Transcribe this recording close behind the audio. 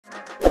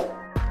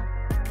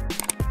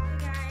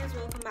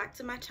back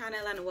to my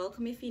channel and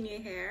welcome if you're new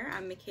here.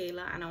 I'm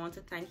Michaela and I want to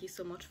thank you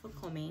so much for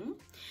coming.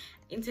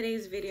 In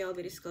today's video, I'll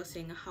be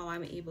discussing how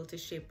I'm able to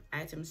ship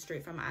items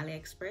straight from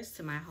Aliexpress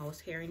to my house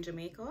here in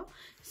Jamaica.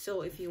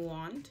 So if you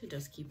want to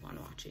just keep on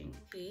watching.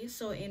 Okay,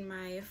 so in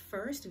my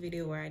first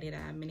video where I did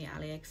a mini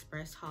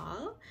Aliexpress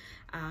haul,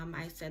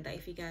 I said that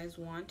if you guys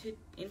wanted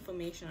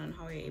information on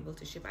how you're able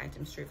to ship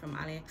items straight from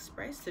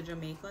Aliexpress to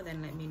Jamaica,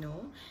 then let me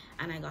know.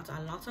 And I got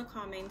a lot of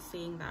comments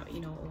saying that,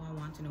 you know, oh, I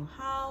want to know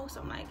how.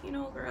 So I'm like, you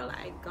know, girl,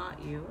 I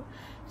got you.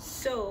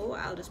 So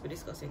I'll just be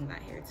discussing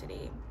that here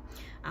today.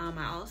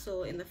 I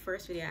also, in the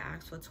first video, I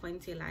asked for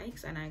 20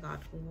 likes and I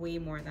got way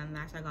more than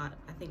that.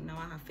 I think now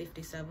I have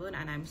 57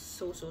 and I'm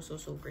so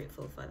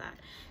grateful for that.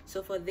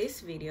 So for this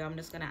video, I'm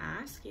just gonna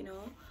ask, you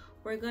know,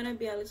 we're gonna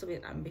be a little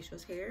bit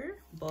ambitious here,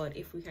 but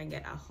if we can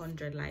get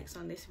 100 likes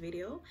on this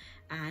video,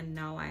 and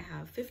now I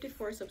have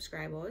 54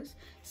 subscribers,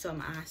 so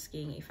I'm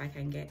asking if I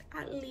can get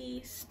at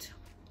least,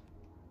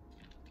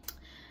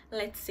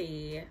 let's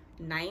say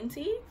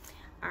 90.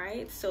 All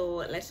right, so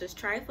let's just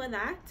try for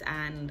that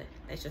and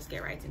let's just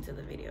get right into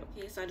the video.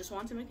 Okay, so I just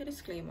want to make a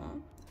disclaimer.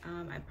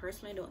 I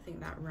personally don't think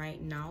that right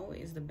now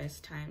is the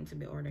best time to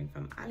be ordering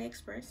from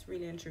Aliexpress,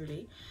 really and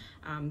truly,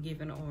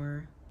 given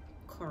our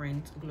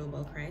current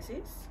global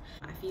crisis.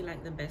 I feel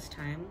like the best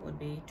time would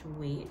be to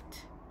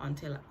wait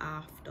until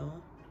after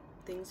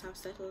things have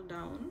settled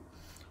down,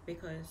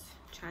 because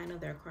China,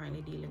 they're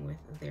currently dealing with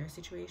their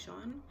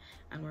situation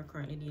and we're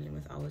currently dealing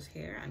with ours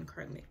here. And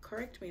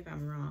correct me if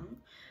I'm wrong,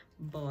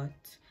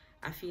 but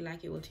I feel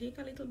like it will take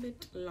a little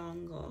bit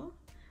longer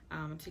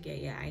to get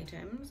your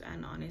items.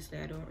 And honestly,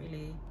 I don't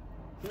really,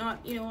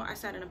 not, you know,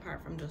 aside and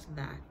apart from just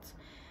that,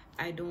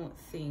 I don't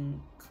think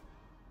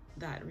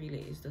that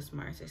really is the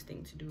smartest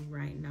thing to do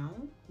right now.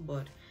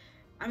 But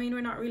I mean,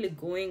 we're not really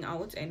going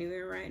out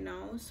anywhere right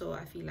now, so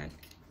I feel like,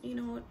 you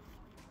know,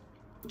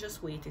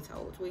 just wait it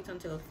out, wait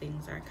until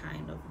things are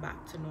kind of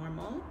back to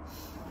normal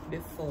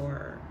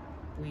before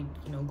we,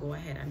 you know, go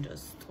ahead and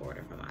just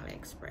order from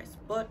Aliexpress.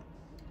 But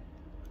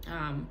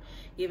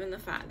given the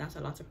fact that a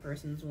lot of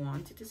persons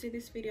wanted to see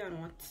this video and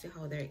want to see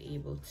how they're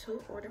able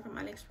to order from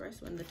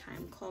Aliexpress when the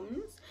time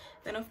comes,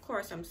 then of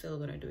course I'm still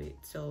gonna do it.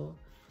 So,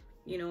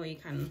 you know, you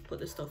can put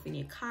the stuff in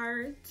your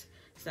cart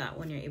so that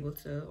when you're able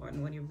to, or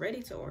when you're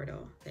ready to order,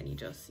 then you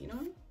just, you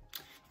know,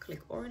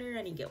 click order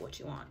and you get what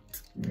you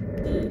want.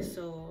 Okay,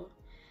 so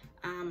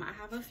I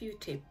have a few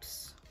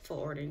tips for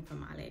ordering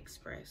from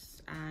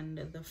Aliexpress, and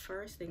the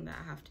first thing that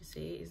I have to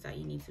say is that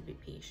you need to be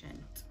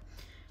patient.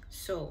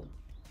 So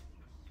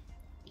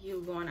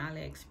you go on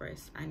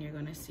Aliexpress and you're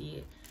gonna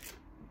see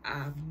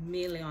a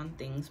million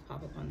things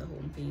pop up on the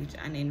homepage,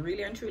 and then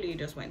really and truly you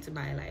just went to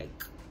buy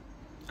like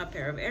a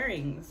pair of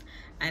earrings,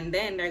 and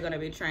then they're gonna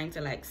be trying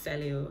to like sell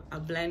you a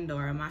blender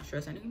or a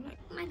mattress, and you're like,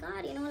 oh my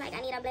god, you know, like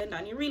I need a blender,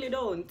 and you really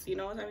don't, you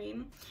know what I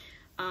mean?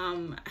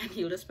 And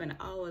you'll just spend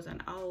hours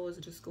and hours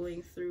just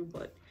going through.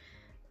 But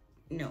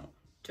no,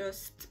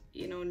 just,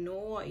 you know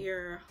what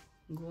you're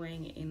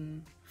going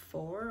in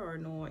for, or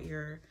know what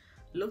you're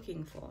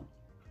looking for,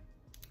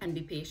 and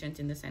be patient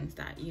in the sense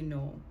that, you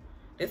know,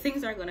 the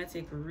things are gonna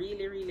take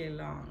really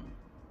long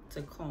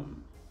to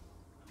come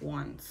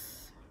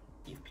once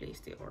you've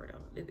placed the order.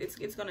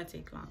 It's gonna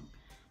take long.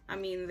 I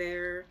mean,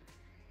 they're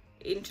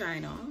in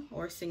China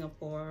or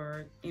Singapore,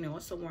 or, you know,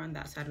 somewhere on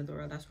that side of the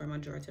world. That's where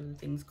majority of the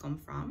things come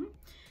from,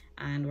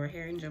 and we're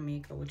here in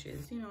Jamaica, which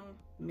is, you know,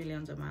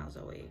 millions of miles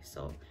away.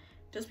 So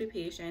just be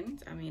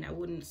patient. I mean, I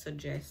wouldn't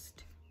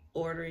suggest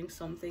ordering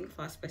something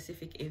for a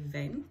specific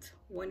event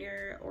when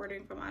you're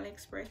ordering from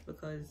Aliexpress,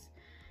 because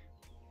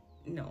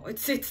no,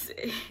 it's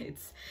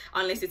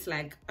unless it's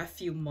like a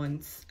few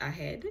months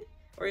ahead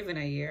or even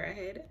a year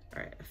ahead,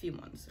 or a few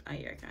months, a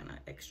year kind of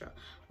extra.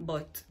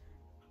 But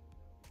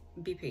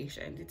be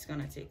patient, it's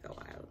gonna take a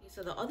while.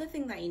 So the other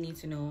thing that you need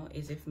to know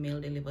is if mail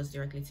delivers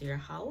directly to your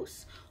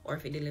house, or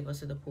if it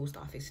delivers to the post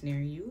office near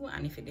you.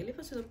 And if it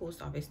delivers to the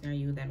post office near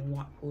you, then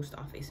what post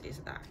office is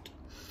that?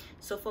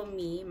 So for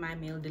me, my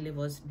mail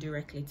delivers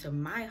directly to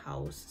my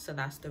house, so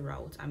that's the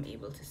route I'm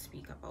able to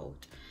speak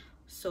about.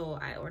 So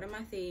I order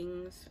my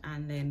things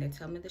and then they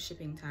tell me the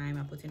shipping time,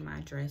 I put in my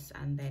address,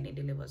 and then it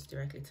delivers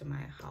directly to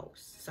my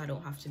house, so I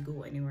don't have to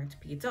go anywhere to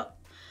pick it up.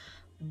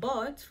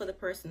 But for the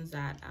persons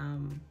that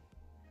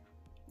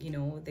you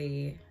know,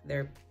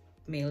 their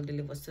mail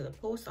delivers to the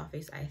post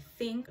office, I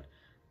think,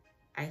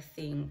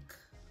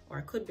 or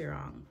I could be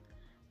wrong,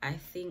 I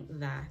think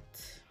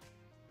that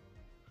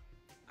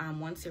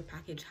once your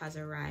package has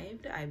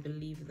arrived, I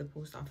believe the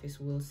post office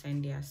will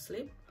send you a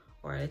slip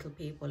or a little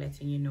paper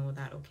letting you know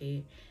that,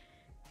 okay,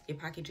 your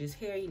package is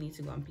here, you need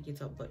to go and pick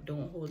it up. But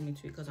don't hold me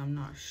to it, because I'm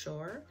not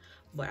sure.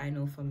 But I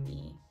know for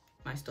me,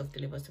 my stuff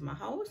delivers to my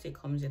house, it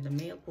comes in the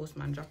mail,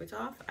 postman drop it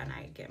off, and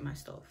I get my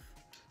stuff.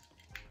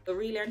 So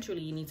really and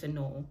truly, you need to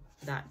know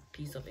that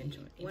piece of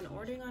information. When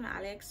ordering on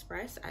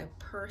Aliexpress, I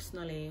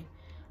personally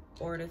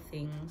order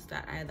things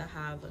that either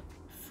have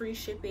free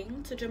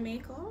shipping to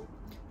Jamaica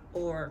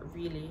or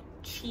really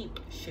cheap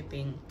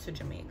shipping to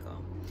Jamaica.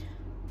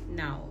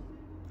 Now,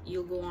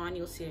 you'll go on,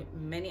 you'll see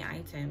many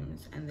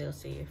items and they'll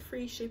say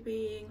free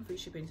shipping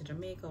to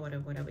Jamaica,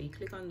 whatever. You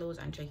click on those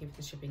and check if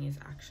the shipping is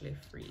actually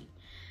free.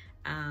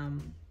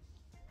 And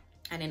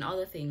in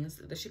other things,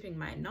 the shipping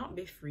might not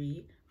be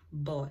free,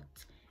 but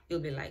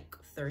it'll be like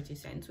 30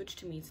 cents, which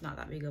to me it's not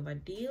that big of a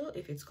deal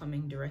if it's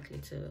coming directly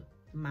to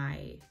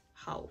my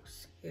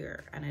house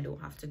here and I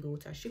don't have to go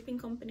to a shipping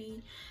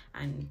company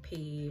and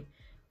pay,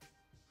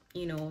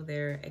 you know,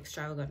 their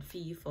extravagant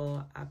fee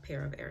for a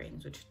pair of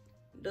earrings, which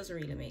doesn't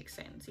really make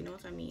sense, you know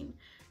what I mean?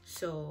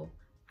 So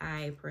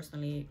I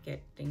personally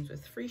get things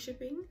with free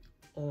shipping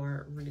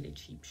or really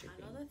cheap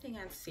shipping. Another thing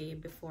I'd say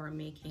before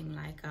making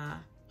like a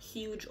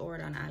huge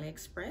order on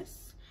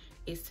Aliexpress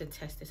is to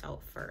test this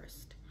out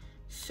first.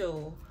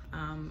 So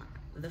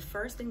the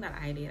first thing that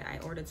I did, I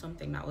ordered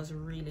something that was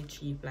really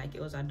cheap, like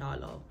it was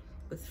 $1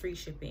 with free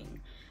shipping,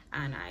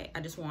 and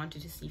I just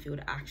wanted to see if it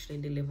would actually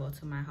deliver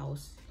to my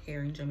house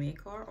here in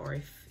Jamaica, or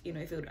if, you know,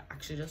 if it would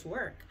actually just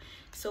work.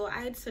 So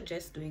I'd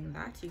suggest doing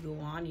that. You go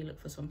on, you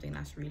look for something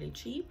that's really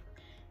cheap,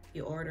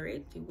 you order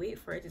it, you wait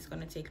for it. It's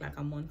gonna take like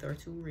a month or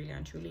two, really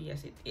and truly.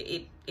 Yes,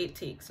 it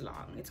takes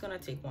long. It's gonna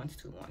take 1 to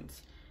 2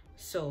 months.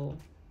 So,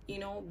 you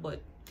know,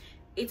 but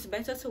it's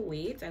better to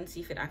wait and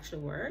see if it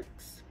actually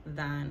works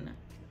than,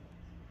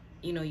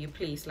 you know, you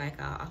place like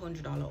a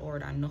 $100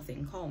 order and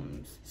nothing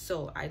comes.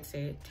 So I'd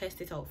say test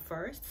it out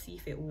first, see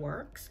if it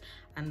works,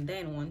 and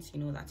then once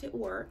you know that it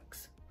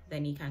works,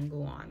 then you can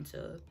go on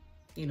to,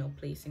 you know,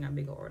 placing a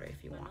bigger order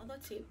if you want. Another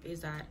tip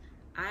is that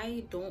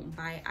I don't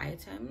buy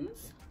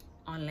items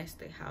unless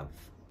they have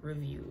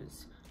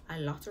reviews, a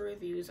lot of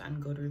reviews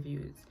and good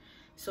reviews.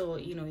 So,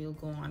 you know, you'll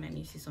go on and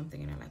you see something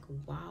and you're like,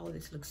 wow,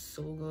 this looks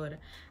so good,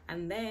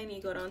 and then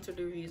you go down to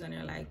the reviews and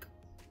you're like,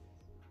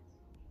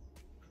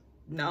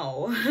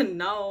 no.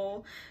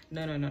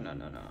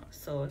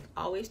 So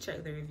always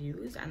check the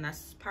reviews, and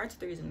that's part of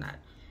the reason that,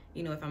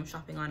 you know, if I'm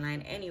shopping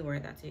online anywhere,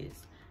 that is,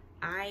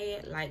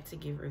 I like to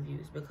give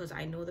reviews because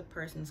I know the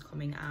person's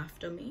coming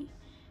after me.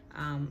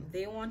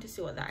 They want to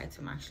see what the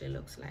item actually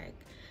looks like.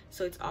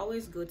 So it's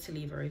always good to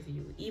leave a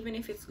review, even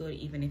if it's good,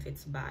 even if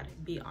it's bad.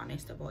 Be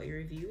honest about your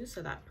reviews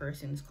so that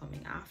person's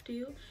coming after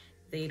you,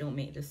 they don't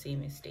make the same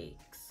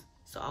mistakes.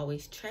 So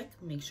always check,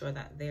 make sure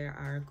that there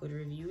are good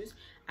reviews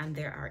and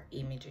there are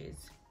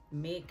images.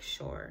 Make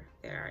sure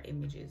there are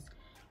images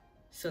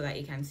so that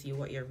you can see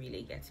what you're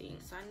really getting.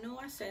 So I know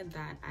I said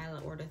that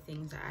I'll order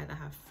things that either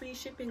have free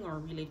shipping or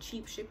really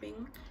cheap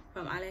shipping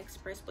from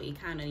Aliexpress, but you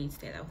kind of need to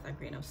take that with a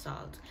grain of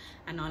salt.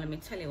 And now let me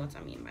tell you what I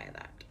mean by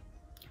that.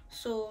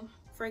 So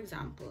for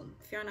example,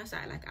 if you're on a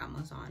site like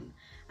Amazon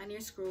and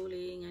you're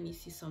scrolling and you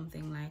see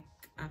something like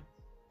a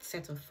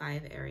set of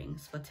 5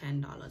 earrings for $10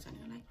 and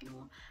you're like, you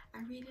know, I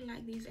really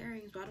like these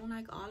earrings, but I don't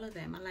like all of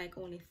them. I like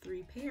only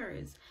 3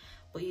 pairs.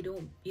 But you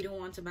don't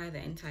want to buy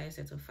the entire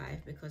set of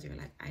 5 because you're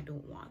like, I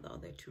don't want the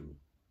other 2.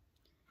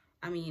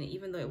 I mean,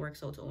 even though it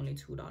works out to only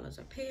 $2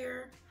 a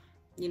pair,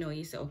 you know,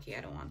 you say, okay,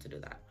 I don't want to do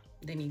that.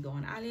 Then you go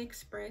on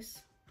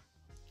AliExpress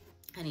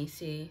and you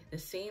see the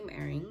same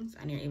earrings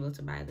and you're able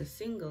to buy the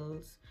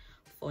singles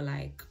for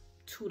like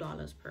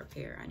 $2 per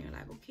pair, and you're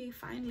like, okay,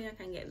 finally I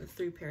can get the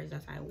 3 pairs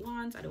that I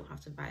want. I don't have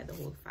to buy the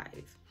whole 5.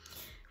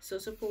 So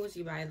suppose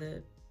you buy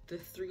the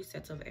 3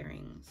 sets of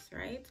earrings,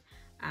 right?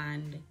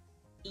 And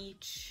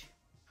each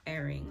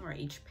earring or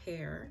each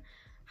pair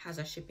has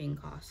a shipping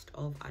cost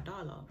of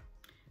 $1.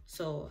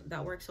 So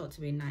that works out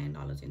to be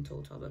 $9 in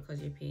total,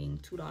 because you're paying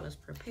 $2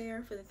 per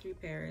pair for the 3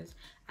 pairs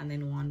and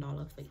then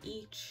 $1 for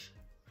each.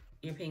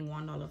 You're paying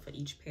 $1 for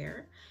each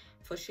pair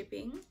for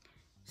shipping.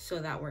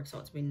 So that works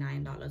out to be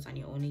 $9 and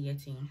you're only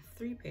getting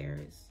 3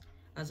 pairs,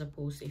 as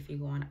opposed to if you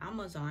go on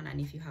Amazon and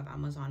if you have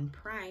Amazon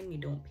Prime, you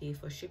don't pay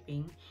for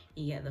shipping,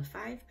 you get the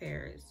 5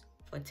 pairs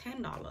for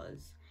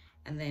 $10,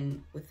 and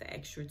then with the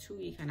extra 2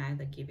 you can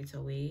either give it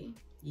away,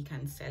 you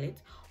can sell it,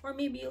 or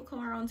maybe you'll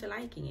come around to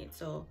liking it.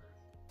 So,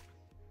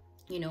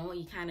 you know,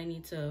 you kind of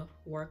need to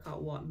work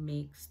out what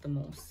makes the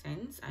most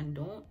sense, and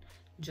don't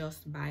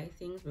just buy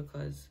things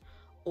because,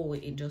 oh,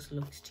 it just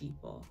looks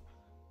cheaper.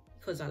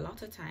 Because a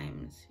lot of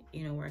times,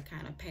 you know, we're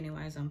kind of penny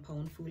wise and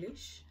pound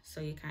foolish.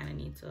 So you kind of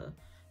need to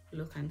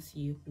look and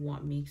see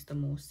what makes the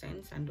most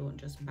sense, and don't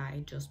just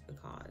buy just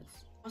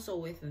because. Also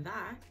with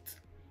that,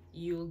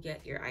 you'll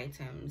get your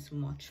items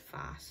much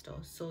faster.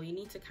 So you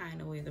need to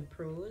kind of weigh the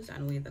pros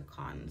and weigh the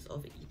cons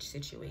of each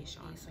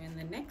situation. So in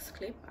the next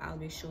clip, I'll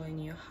be showing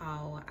you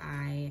how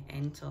I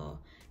enter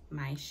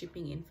my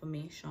shipping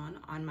information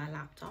on my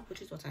laptop,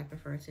 which is what I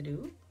prefer to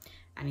do.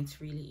 And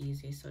it's really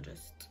easy, so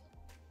just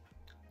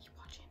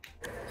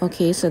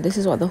okay, so this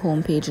is what the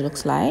home page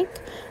looks like,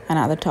 and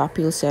at the top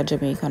you'll see a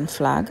Jamaican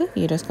flag.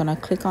 You're just gonna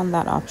click on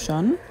that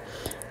option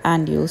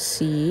and you'll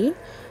see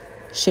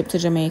ship to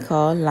Jamaica,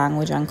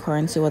 language and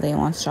currency, whether you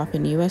want to shop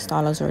in US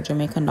dollars or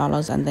Jamaican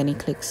dollars, and then you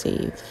click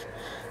save.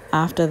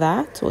 After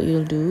that, what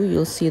you'll do,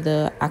 you'll see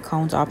the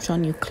account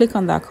option. You click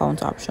on the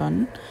account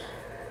option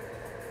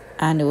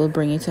and it will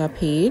bring you to a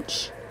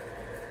page.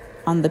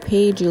 On the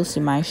page you'll see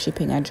my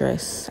shipping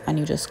address, and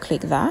you just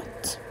click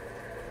that.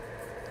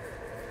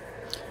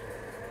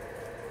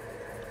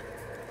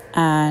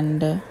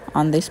 and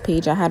on this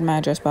page I had my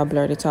address bar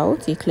blurred it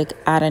out. You click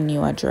add a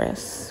new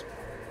address.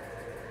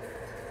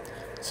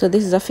 So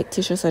this is a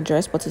fictitious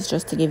address, but it's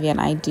just to give you an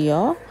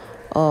idea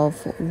of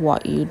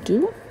what you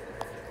do.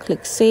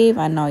 Click save,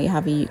 and now you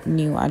have a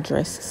new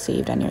address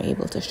saved and you're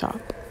able to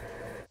shop.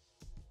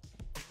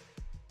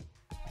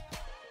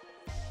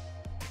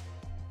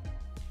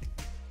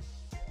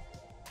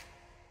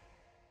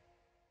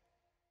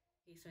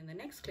 So in the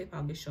next clip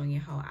I'll be showing you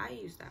how I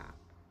use the app.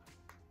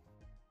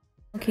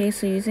 Okay,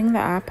 so using the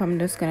app, I'm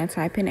just gonna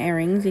type in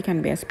earrings. You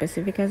can be as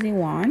specific as you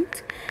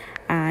want,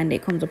 and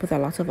it comes up with a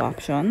lot of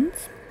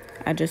options.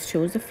 I just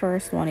chose the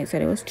first one. It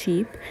said it was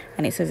cheap,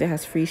 and it says it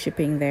has free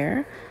shipping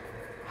there.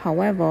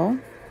 However,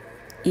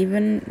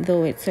 even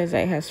though it says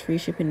that it has free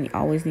shipping, you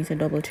always need to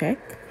double check.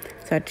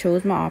 So I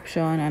chose my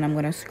option, and I'm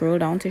gonna scroll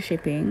down to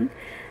shipping,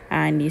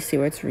 and you see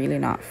where it's really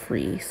not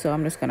free. So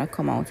I'm just gonna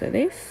come out of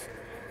this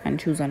and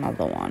choose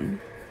another one.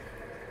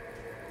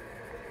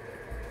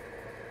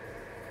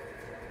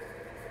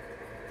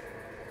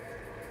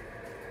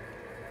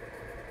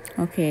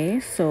 Okay,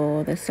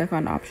 so the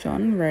second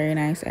option, very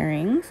nice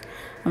earrings.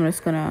 I'm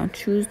just gonna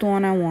choose the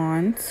one I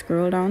want,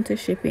 scroll down to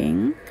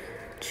shipping,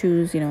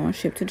 choose,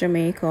 ship to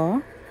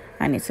Jamaica,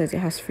 and it says it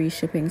has free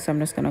shipping. So I'm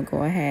just gonna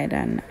go ahead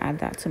and add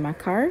that to my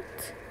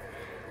cart,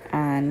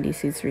 and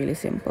this is really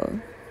simple.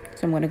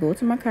 So I'm gonna go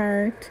to my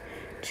cart,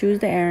 choose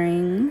the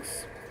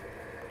earrings,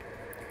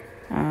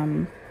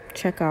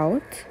 check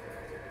out,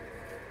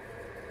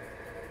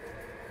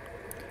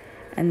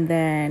 and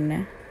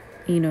then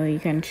you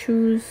can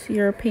choose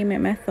your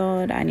payment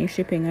method and your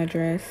shipping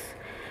address,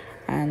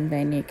 and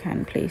then you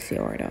can place the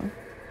order.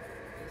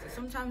 So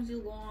sometimes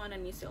you go on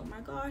and you say, oh my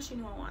gosh, I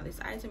want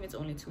this item, it's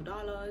only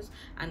 $2,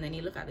 and then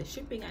you look at the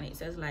shipping and it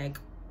says like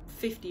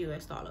 $50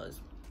 US.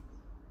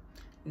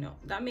 No,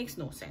 that makes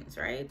no sense,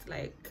 right?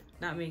 Like,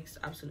 that makes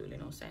absolutely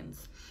no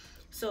sense.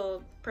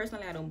 So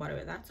personally, I don't bother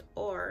with that.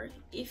 Or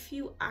if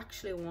you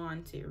actually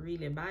want it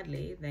really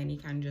badly, then you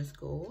can just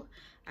go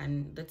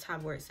and the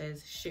tab where it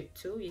says ship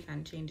to, you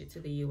can change it to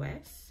the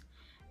US.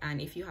 And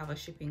if you have a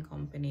shipping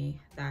company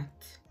that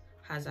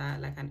has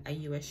a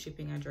US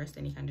shipping address,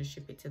 then you can just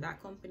ship it to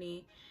that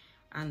company,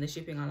 and the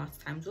shipping a lot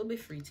of times will be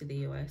free to the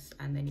US,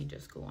 and then you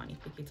just go and you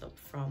pick it up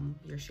from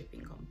your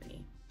shipping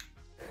company.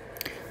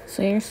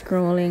 So you're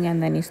scrolling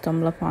and then you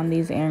stumble upon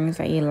these earrings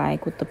that you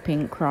like with the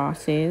pink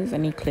crosses,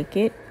 and you click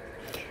it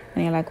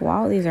and you're like,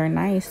 wow, these are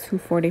nice,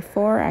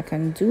 $244, I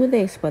can do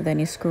this. But then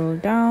you scroll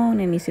down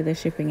and you see the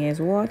shipping is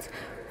what?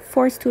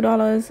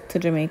 $42 to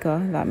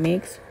Jamaica. That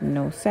makes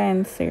no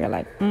sense. So you're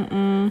like,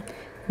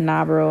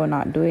 nah bro,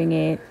 not doing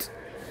it.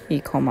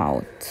 You come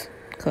out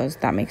because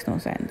that makes no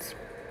sense.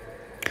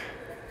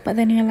 But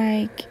then you're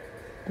like,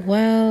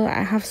 well,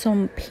 I have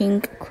some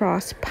pink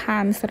cross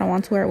pants that I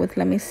want to wear with.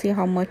 Let me see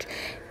how much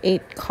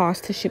it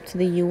costs to ship to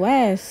the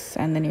US.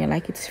 And then you're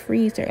like, it's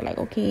free. So you're like,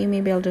 okay,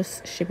 maybe I'll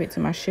just ship it to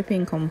my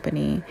shipping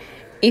company.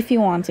 If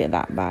you want it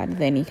that bad,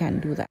 then you can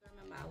do that.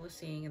 Remember, I was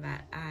saying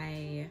that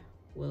I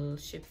will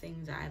ship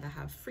things that either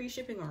have free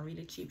shipping or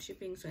really cheap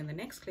shipping. So in the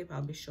next clip,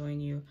 I'll be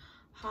showing you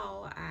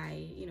how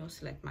I,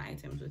 select my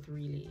items with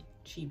really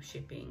cheap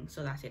shipping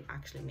so that it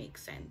actually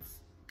makes sense.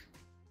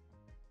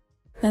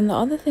 Then the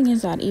other thing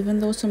is that even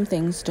though some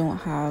things don't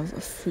have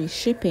free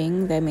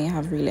shipping, they may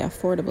have really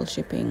affordable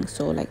shipping.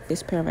 So like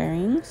this pair of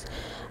earrings,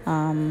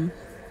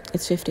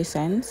 it's 50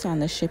 cents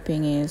and the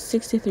shipping is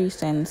 63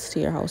 cents to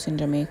your house in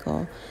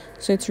Jamaica.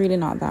 So it's really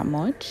not that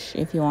much.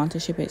 If you want to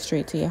ship it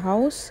straight to your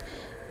house,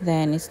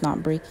 then it's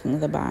not breaking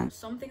the bank.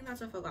 Something that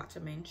I forgot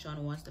to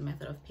mention was the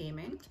method of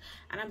payment,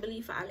 and I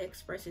believe for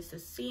Aliexpress it's the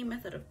same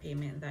method of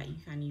payment that you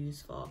can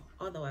use for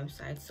other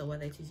websites. So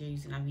whether it is you're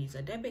using a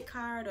Visa debit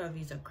card or a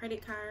Visa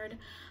credit card,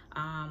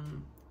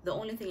 the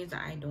only thing is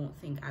that I don't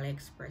think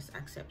Aliexpress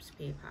accepts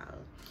PayPal.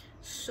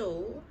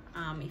 So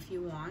if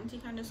you want, you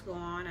can just go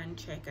on and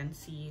check and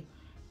see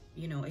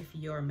if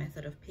your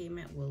method of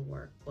payment will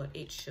work, but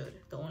it should.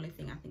 The only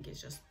thing I think is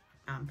just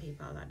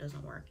PayPal that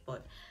doesn't work.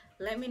 But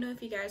let me know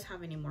if you guys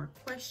have any more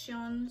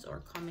questions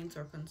or comments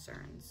or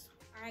concerns.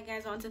 All right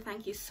guys, I want to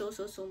thank you so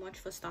much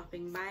for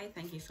stopping by.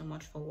 Thank you so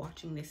much for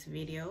watching this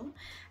video,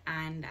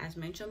 and as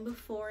mentioned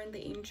before in the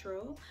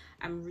intro,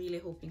 I'm really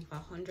hoping for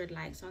 100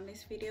 likes on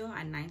this video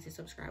and 90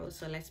 subscribers,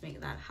 so let's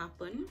make that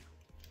happen.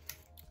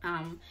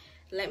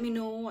 Let me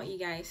know what you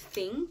guys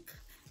think.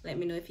 Let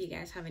me know if you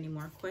guys have any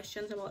more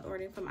questions about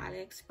ordering from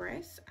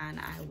Aliexpress, and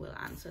I will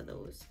answer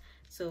those.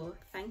 So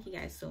thank you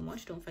guys so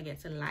much. Don't forget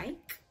to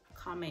like,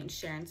 comment,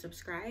 share, and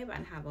subscribe,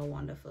 and have a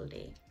wonderful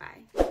day.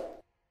 Bye.